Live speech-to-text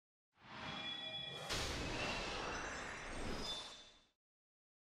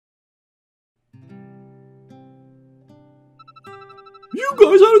You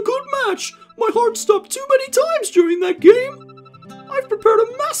guys had a good match. My heart stopped too many times during that game. I've prepared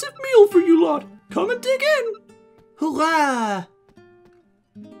a massive meal for you lot. Come and dig in. Hurrah!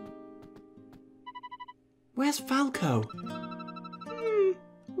 Where's Falco?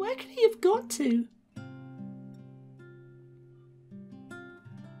 Where could he have got to?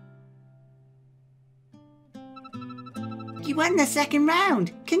 You won the second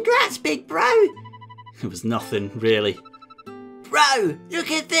round. Congrats, big bro. It was nothing, really. Bro,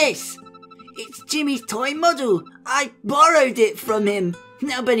 look at this. It's Jimmy's toy model. I borrowed it from him.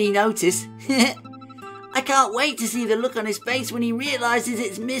 Nobody noticed. I can't wait to see the look on his face when he realises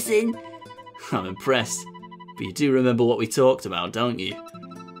it's missing. I'm impressed. But you do remember what we talked about, don't you?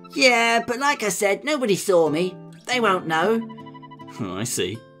 Yeah, but like I said, nobody saw me. They won't know. Oh, I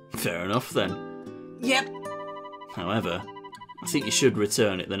see. Fair enough then. Yep. However, I think you should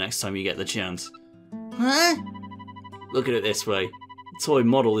return it the next time you get the chance. Huh? Look at it this way. The toy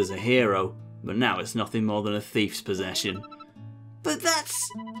model is a hero, but now it's nothing more than a thief's possession. But that's...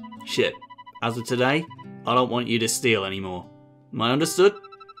 Shit. As of today, I don't want you to steal anymore. Am I understood?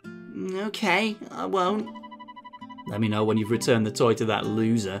 Okay, I won't. Let me know when you've returned the toy to that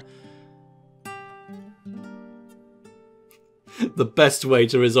loser. The best way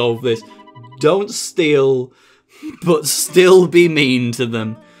to resolve this: don't steal, but still be mean to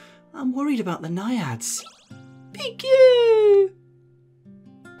them. I'm worried about the Naiads. Pikachu!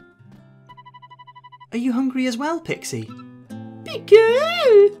 Are you hungry as well, Pixie?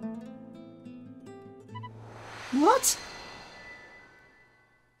 Pikachu! What?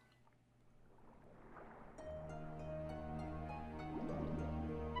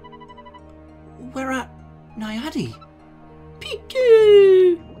 We're at Naiadi.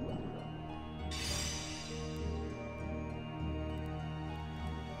 Pikachu!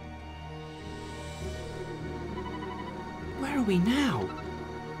 Where are we now?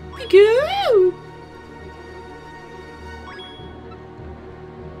 Pikachu!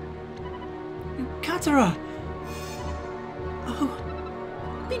 Catora! Oh,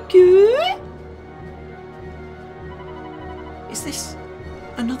 Pikachu! is this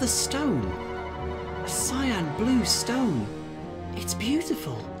another stone? A cyan blue stone. It's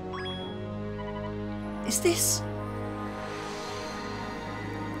beautiful. Is this...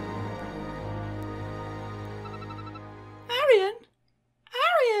 Arion?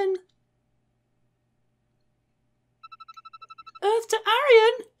 Arion? Earth to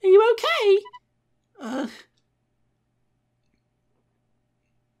Arion? Are you okay?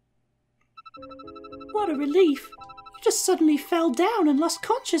 What a relief. You just suddenly fell down and lost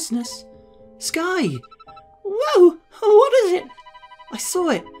consciousness. Sky! Whoa! What is it? I saw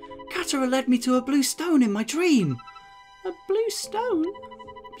it. Catora led me to a blue stone in my dream. A blue stone?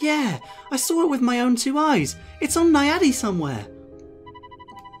 Yeah, I saw it with my own 2 eyes. It's on Naiadi somewhere.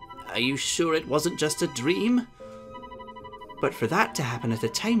 Are you sure it wasn't just a dream? But for that to happen at a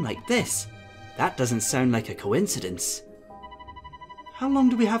time like this, that doesn't sound like a coincidence. How long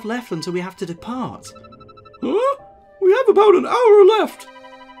do we have left until we have to depart? Huh? We have about an hour left.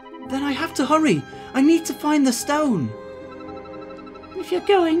 Then I have to hurry. I need to find the stone. If you're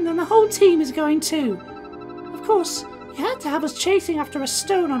going, then the whole team is going too. Of course, you had to have us chasing after a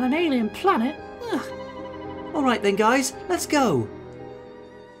stone on an alien planet. Ugh. Alright then guys, let's go.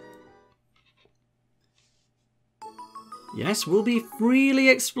 Yes, we'll be freely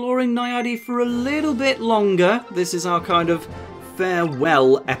exploring Naiadi for a little bit longer. This is our kind of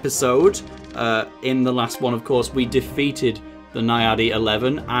farewell episode. In the last one, of course, we defeated the Naiadi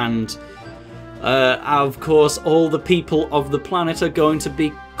 11, and of course all the people of the planet are going to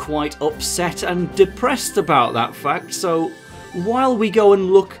be quite upset and depressed about that fact. So while we go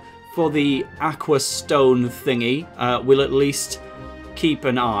and look for the aqua stone thingy, we'll at least keep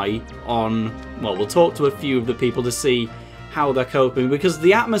an eye on, well, we'll talk to a few of the people to see how they're coping, because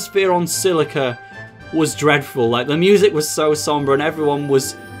the atmosphere on Silica was dreadful. Like, the music was so somber and everyone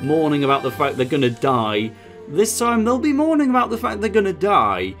was mourning about the fact they're gonna die. This time they'll be mourning about the fact they're gonna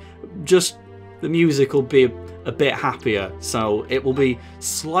die, just the music will be a bit happier, so it will be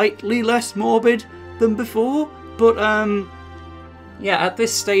slightly less morbid than before. But yeah, at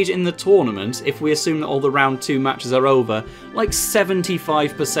this stage in the tournament, if we assume that all the round 2 matches are over, like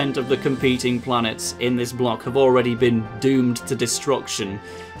 75% of the competing planets in this block have already been doomed to destruction.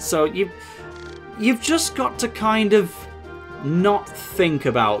 So you've just got to kind of not think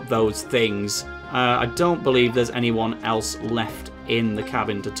about those things. I don't believe there's anyone else left in the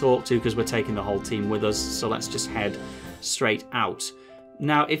cabin to talk to, because we're taking the whole team with us, so let's just head straight out.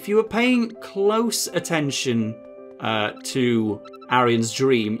 Now, if you were paying close attention to Arion's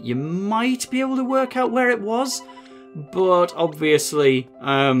dream, you might be able to work out where it was. but obviously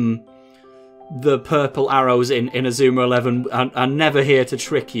the purple arrows in Inazuma 11 are never here to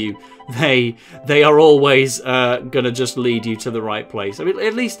trick you. They are always gonna just lead you to the right place. I mean,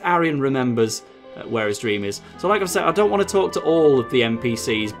 at least Arion remembers where his dream is. So like I've said, I don't want to talk to all of the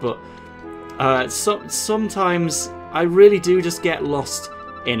NPCs, but sometimes I really do just get lost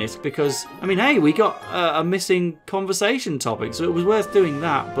in it, because, I mean, hey, we got a missing conversation topic, so it was worth doing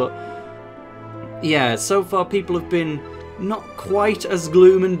that. But yeah, so far people have been not quite as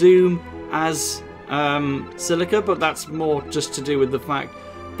gloom and doom as Silica, but that's more just to do with the fact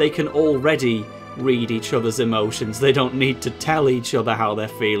they can already read each other's emotions. They don't need to tell each other how they're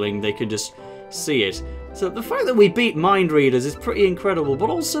feeling, they can just see it. So the fact that we beat mind readers is pretty incredible, but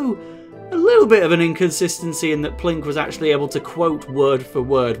also a little bit of an inconsistency in that Plink was actually able to quote word for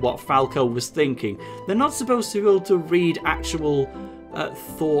word what Falco was thinking. They're not supposed to be able to read actual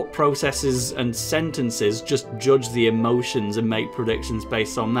thought processes and sentences, just judge the emotions and make predictions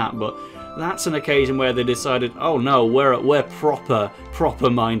based on that, but that's an occasion where they decided, oh no, we're proper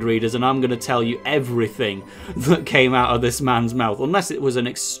mind readers, and I'm going to tell you everything that came out of this man's mouth, unless it was an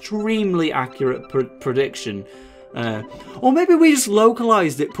extremely accurate prediction. Or maybe we just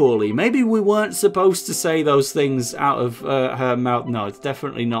localized it poorly. Maybe we weren't supposed to say those things out of her mouth. No, it's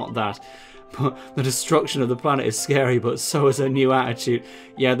definitely not that. But the destruction of the planet is scary, but so is her new attitude.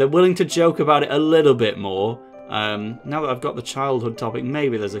 Yeah, they're willing to joke about it a little bit more. Now that I've got the childhood topic,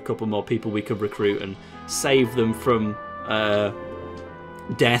 maybe there's a couple more people we could recruit and save them from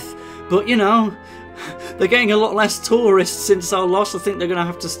death. But, you know, they're getting a lot less tourists since our loss. I think they're going to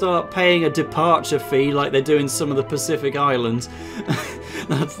have to start paying a departure fee like they do in some of the Pacific Islands.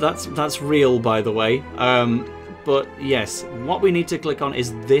 that's real, by the way. But yes, what we need to click on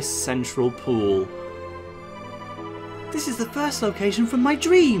is this central pool. This is the first location from my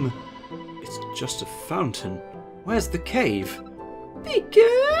dream. It's just a fountain. Where's the cave? Pico!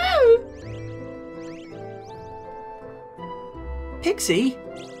 Pixie?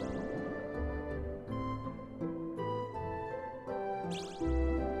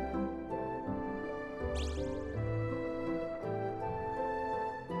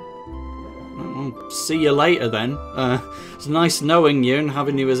 See you later then. It's nice knowing you and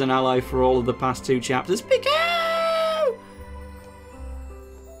having you as an ally for all of the past 2 chapters. Pico!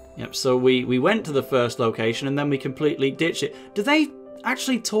 Yep, so we went to the first location and then we completely ditched it. Do they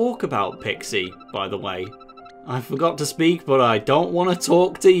actually talk about Pixie, by the way? I forgot to speak, but I don't want to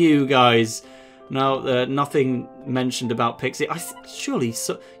talk to you guys. No, nothing mentioned about Pixie. Surely,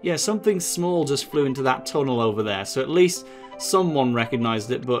 yeah, something small just flew into that tunnel over there, so at least someone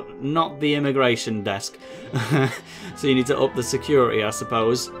recognised it, but not the immigration desk. So you need to up the security, I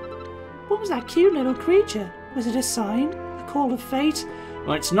suppose. What was that cute little creature? Was it a sign? A call of fate?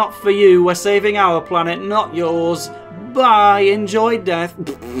 Well, it's not for you. We're saving our planet, not yours. Bye. Enjoy death.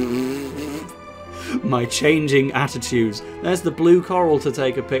 My changing attitudes. There's the blue coral to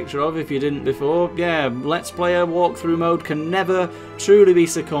take a picture of if you didn't before. Yeah, Let's Player walkthrough mode can never truly be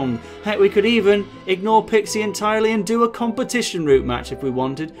succumbed. Heck, we could even ignore Pixie entirely and do a competition route match if we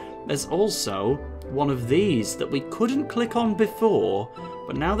wanted. There's also one of these that we couldn't click on before,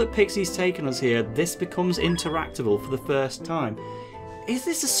 but now that Pixie's taken us here, this becomes interactable for the first time. Is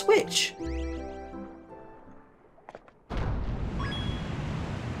this a switch?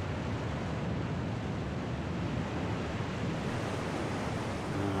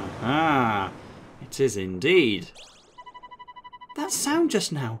 Ah, it is indeed. That sound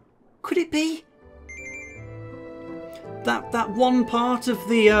just now, could it be? That one part of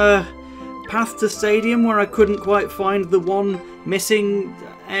the path to Stadium where I couldn't quite find the one missing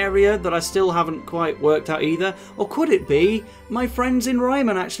area that I still haven't quite worked out either? Or could it be my friends in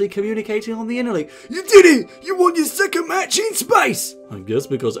Ryman actually communicating on the interlink? You did it! You won your second match in space! I guess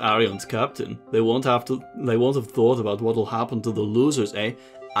because Arion's captain. They won't have thought about what'll happen to the losers, eh?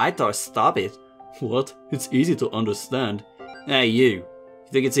 I thought, stop it. What? It's easy to understand. Hey, you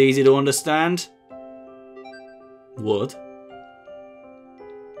think it's easy to understand? What?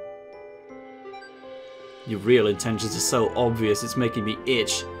 Your real intentions are so obvious it's making me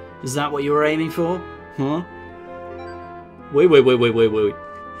itch. Is that what you were aiming for? Huh? Wait.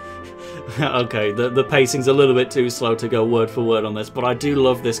 Okay, the pacing's a little bit too slow to go word for word on this, but I do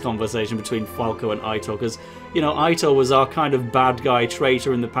love this conversation between Falco and Aito, because, you know, Aito was our kind of bad guy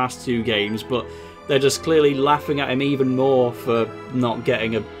traitor in the past 2 games, but they're just clearly laughing at him even more for not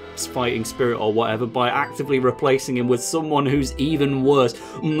getting a fighting spirit or whatever by actively replacing him with someone who's even worse.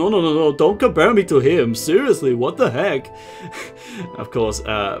 No, don't compare me to him. Seriously, what the heck? Of course,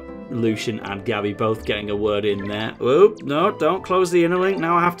 Lucian and Gabby both getting a word in there. Oh, no, don't close the interlink.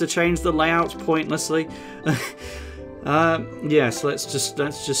 Now I have to change the layout pointlessly. Yes, let's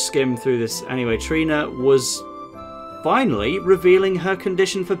just skim through this. Anyway, Trina was finally revealing her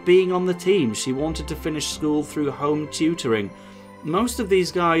condition for being on the team. She wanted to finish school through home tutoring. Most of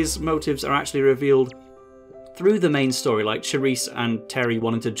these guys' motives are actually revealed through the main story, like Charisse and Terry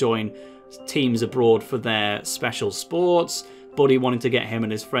wanting to join teams abroad for their special sports, Buddy wanting to get him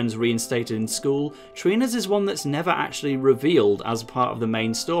and his friends reinstated in school. Trina's is one that's never actually revealed as part of the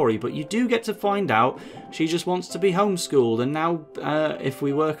main story, but you do get to find out she just wants to be homeschooled, and now if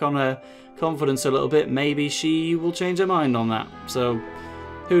we work on her confidence a little bit, maybe she will change her mind on that. So,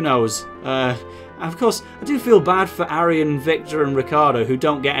 who knows? Of course, I do feel bad for Arion, Victor and Ricardo, who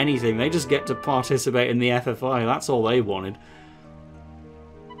don't get anything. They just get to participate in the FFI. That's all they wanted.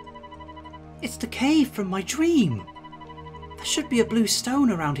 It's the cave from my dream. There should be a blue stone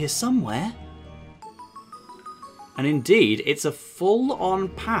around here somewhere. And indeed, it's a full-on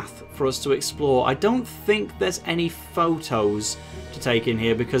path for us to explore. I don't think there's any photos to take in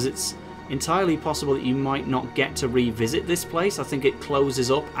here because it's entirely possible that you might not get to revisit this place. I think it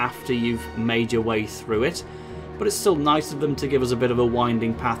closes up after you've made your way through it. But it's still nice of them to give us a bit of a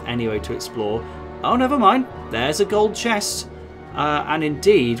winding path anyway to explore. Oh, never mind. There's a gold chest. And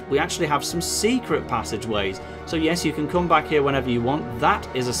indeed, we actually have some secret passageways. So yes, you can come back here whenever you want. That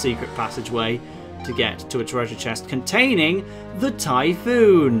is a secret passageway to get to a treasure chest containing the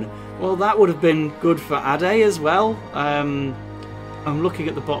Typhoon. Well, that would have been good for Ade as well. I'm looking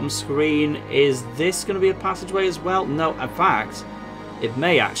at the bottom screen. Is this going to be a passageway as well? No, in fact, it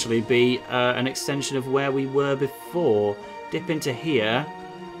may actually be an extension of where we were before. Dip into here.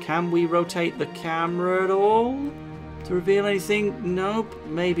 Can we rotate the camera at all to reveal anything? Nope.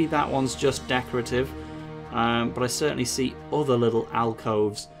 Maybe that one's just decorative. But I certainly see other little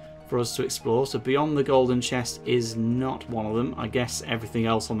alcoves for us to explore. So beyond the golden chest is not one of them. I guess everything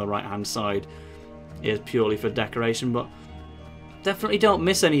else on the right hand side is purely for decoration, but definitely don't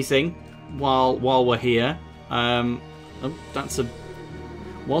miss anything while we're here. Oh,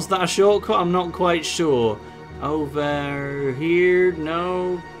 was that a shortcut? I'm not quite sure. Over here,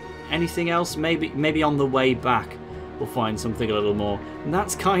 no. Anything else? Maybe on the way back we'll find something a little more. And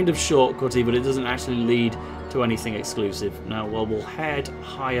that's kind of shortcutty, but it doesn't actually lead to anything exclusive. Now, well, we'll head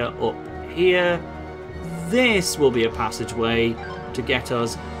higher up here. This will be a passageway to get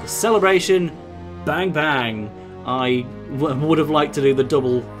us the celebration. Bang bang. I would have liked to do the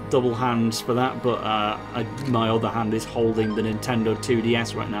double hands for that, but my other hand is holding the Nintendo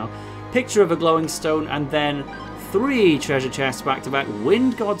 2DS right now. Picture of a glowing stone, and then 3 treasure chests back to back.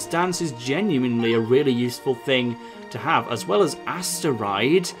 Wind God's Dance is genuinely a really useful thing to have, as well as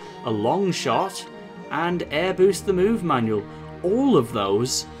Asteroid, a long shot, and Air Boost the Move manual. All of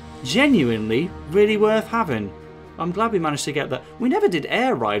those genuinely really worth having. I'm glad we managed to get that. We never did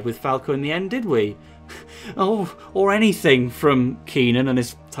Air Ride with Falco in the end, did we? Oh, or anything from Keenan and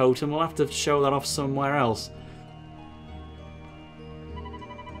his totem. We'll have to show that off somewhere else.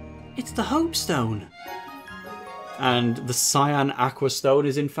 It's the Hopestone. And the Cyan Aqua Stone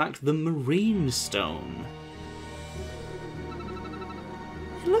is in fact the Marine Stone.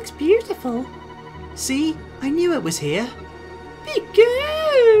 It looks beautiful. See? I knew it was here.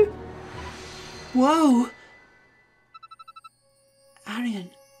 Piku! Whoa! Arion.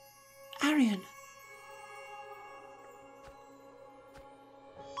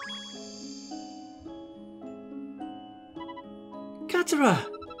 Catora!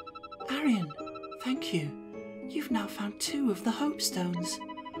 Arion, thank you. You've now found 2 of the Hopestones.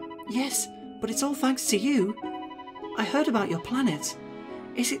 Yes, but it's all thanks to you. I heard about your planet.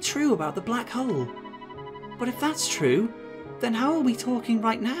 Is it true about the black hole? But if that's true, then how are we talking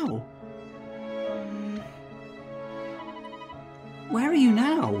right now? Where are you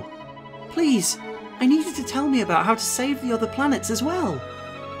now? Please, I need you to tell me about how to save the other planets as well.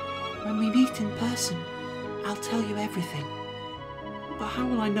 When we meet in person, I'll tell you everything. But how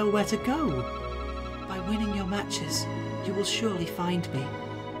will I know where to go? By winning your matches, you will surely find me.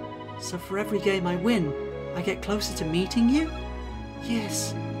 So for every game I win, I get closer to meeting you?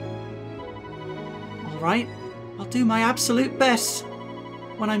 Yes. Alright, I'll do my absolute best.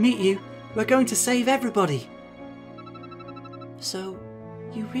 When I meet you, we're going to save everybody. So,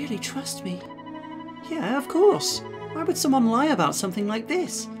 you really trust me? Yeah, of course. Why would someone lie about something like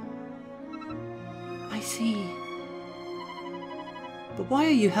this? I see. But why are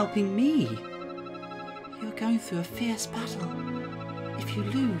you helping me? You're going through a fierce battle. If you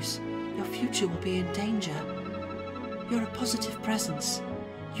lose, your future will be in danger. You're a positive presence.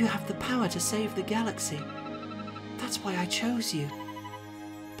 You have the power to save the galaxy. That's why I chose you.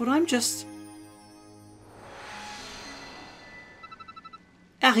 But I'm just...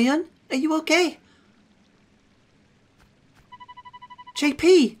 Arion, are you okay?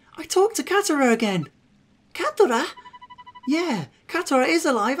 JP, I talked to Catora again. Catora? Yeah, Catora is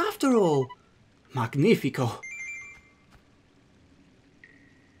alive after all. Magnifico.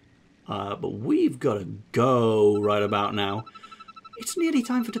 But we've got to go right about now. It's nearly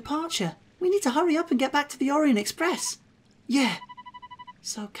time for departure. We need to hurry up and get back to the Orion Express. Yeah.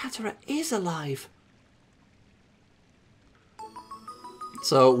 So Catora is alive.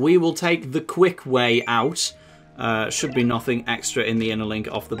 So we will take the quick way out. Should be nothing extra in the inner link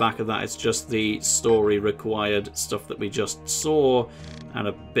off the back of that. It's just the story required stuff that we just saw and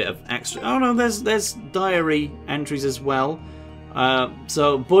a bit of extra. Oh no, there's diary entries as well.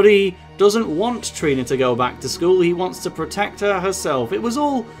 So Buddy doesn't want Trina to go back to school. He wants to protect her herself. It was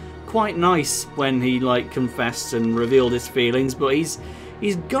all quite nice when he confessed and revealed his feelings, but he's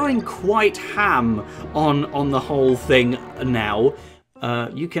going quite ham on the whole thing now.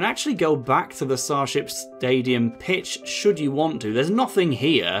 You can actually go back to the Starship Stadium pitch should you want to. There's nothing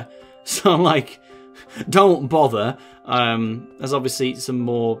here, so don't bother. There's obviously some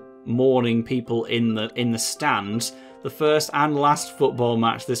more mourning people in the stands. The first and last football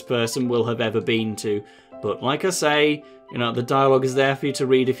match this person will have ever been to. But like I say, the dialogue is there for you to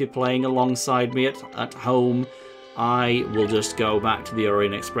read if you're playing alongside me at home. I will just go back to the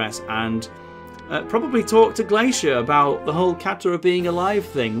Orion Express and probably talk to Glacier about the whole Catora being alive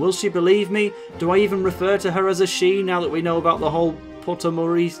thing. Will she believe me? Do I even refer to her as a she now that we know about the whole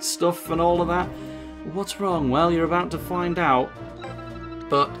Ptumri stuff and all of that? What's wrong? Well, you're about to find out.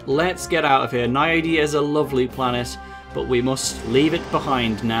 But let's get out of here. Naiadi is a lovely planet, but we must leave it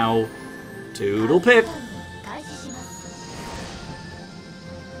behind now. Toodle pip!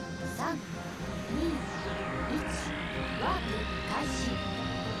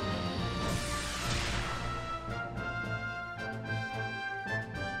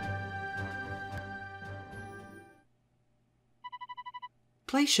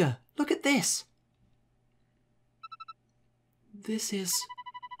 Glacier, look at this. This is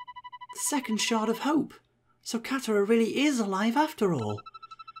the second shard of hope. So Catora really is alive after all.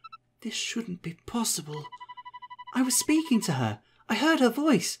 This shouldn't be possible. I was speaking to her. I heard her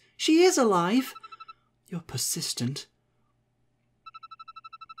voice. She is alive. You're persistent.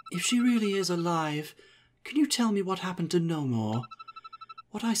 If she really is alive, can you tell me what happened to No More?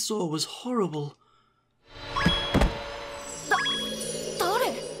 What I saw was horrible.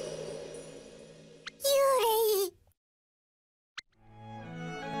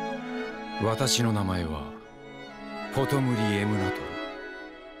 私の名前はポトムリ・エムナトル。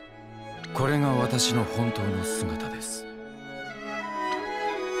これが私の本当の姿です。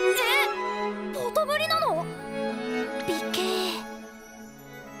ポトムリなの？美形。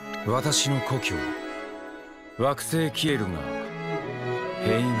私の故郷惑星キエルが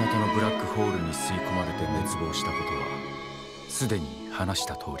変異型のブラックホールに吸い込まれて滅亡したことはすでに話し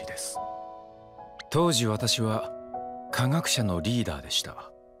た通りです。当時私は科学者のリーダーでした。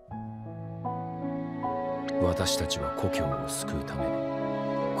私たちは故郷を救うため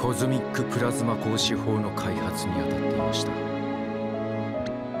コズミックプラズマ光子砲の開発に当たっていました。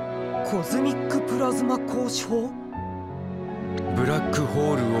コズミックプラズマ光子砲？ブラック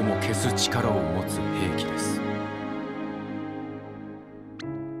ホールをも消す力を持つ兵器です。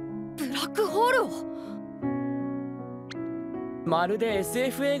ブラックホールを？まるで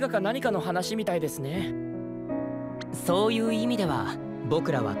SF 映画か何かの話みたいですね。そういう意味では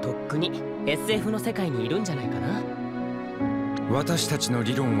僕らはとっくに SF の世界にいるんじゃないかな。私たちの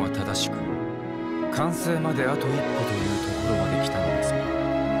理論は正しく完成まであと一歩というところまで来たのですが、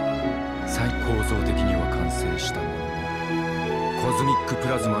再構造的には完成したもののコズミックプ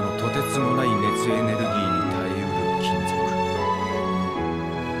ラズマのとてつもない熱エネルギーに耐えうる金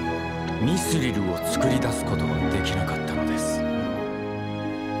属ミスリルを作り出すことができなかったのです。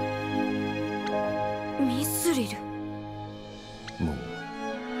ミスリル？もう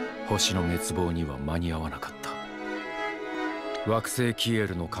星の滅亡には間に合わなかった。惑星キエ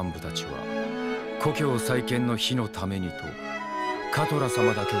ルの幹部たちは故郷再建の日のためにとカトラ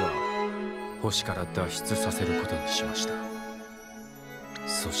様だけは星から脱出させることにしました。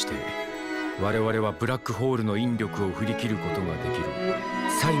そして我々はブラックホールの引力を振り切ることができる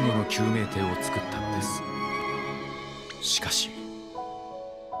最後の救命艇を作ったのです。しかし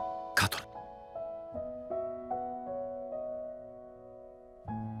カトラ、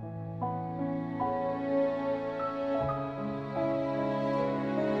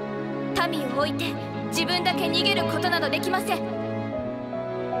民を置いて自分だけ逃げることなどできません。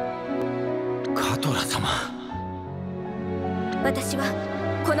カトラ様、私は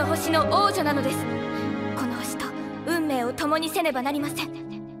この星の王女なのです。この星と運命を共にせねばなりません。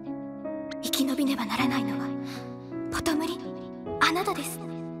生き延びねばならないのはポトムリ、ああなたです。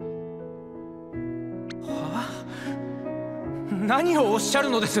はあ、何をおっしゃる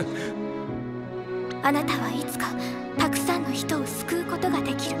のです。あなたはいつかたくさんの人を救うことが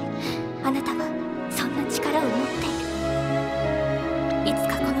できる。あなたはそんな力を持っている。いつ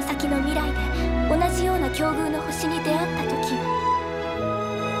かこの先の未来で同じような境遇の星に出会った時、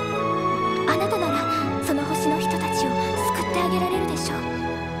あなたならその星の人たちを救ってあげられるでしょう。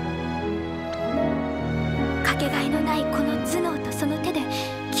かけがえのないこの頭脳とその手で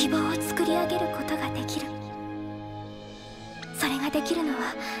希望を作り上げることができる。それができるの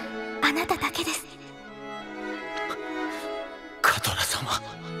はあなただけです。カトラ様。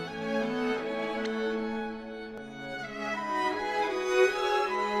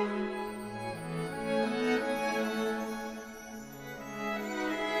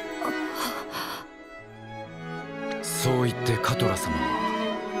そう言ってカトラ様は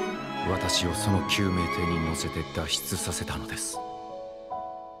私をその救命艇に乗せて脱出させたのです。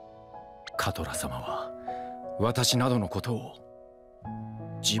カトラ様は私などのことを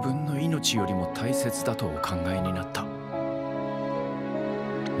自分の命よりも大切だとお考えになった。も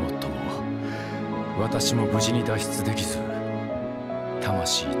っとも私も無事に脱出できず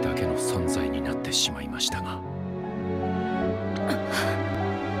魂だけの存在になってしまいましたが、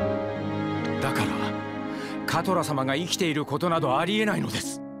だからカトラ様が生きていることなどありえないので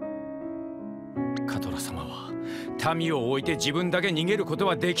す。カトラ様は民を置いて自分だけ逃げること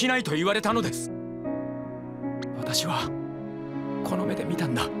はできないと言われたのです。私はこの目で見た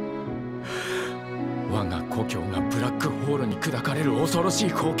んだ。我が故郷がブラックホールに砕かれる恐ろしい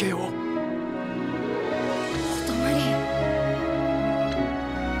光景を。お泊まり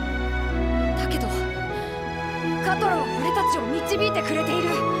だけどカトラは俺たちを導いてくれている。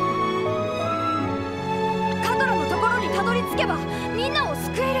カトラのところにたどり着けばみんなを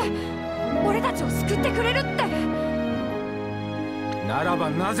救える。俺たちを救ってくれるって。ならば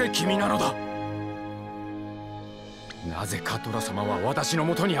なぜ君なのだ。なぜカトラ様は私の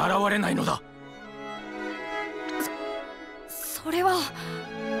もとに現れないのだ。それは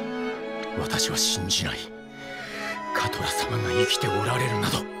私は信じない。カトラ様が生きておられるな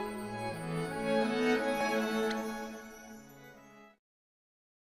ど。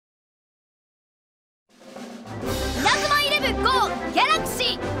稲妻イレブン GO ギャラク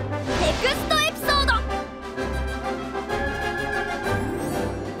シーネクストエピソード。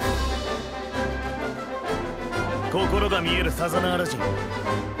心が見えるサザナアラジン、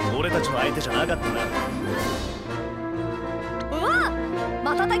俺たちの相手じゃなかったな。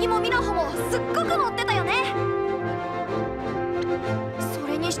マタタギもミナホもすっごく乗ってたよね。そ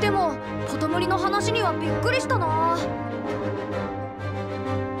れにしてもポトムリの話にはびっくりしたな。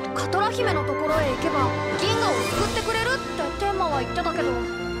カトラ姫のところへ行けば銀河を救ってくれるってテーマは言ってたけど。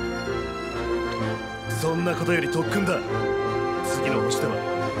そんなことより特訓だ。次の星では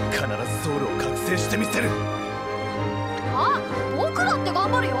必ずソウルを覚醒してみせる。ああ、僕だって頑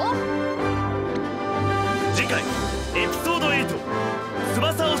張るよ。次回エピソード8、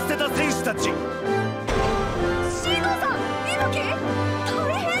翼を捨てた戦士たち。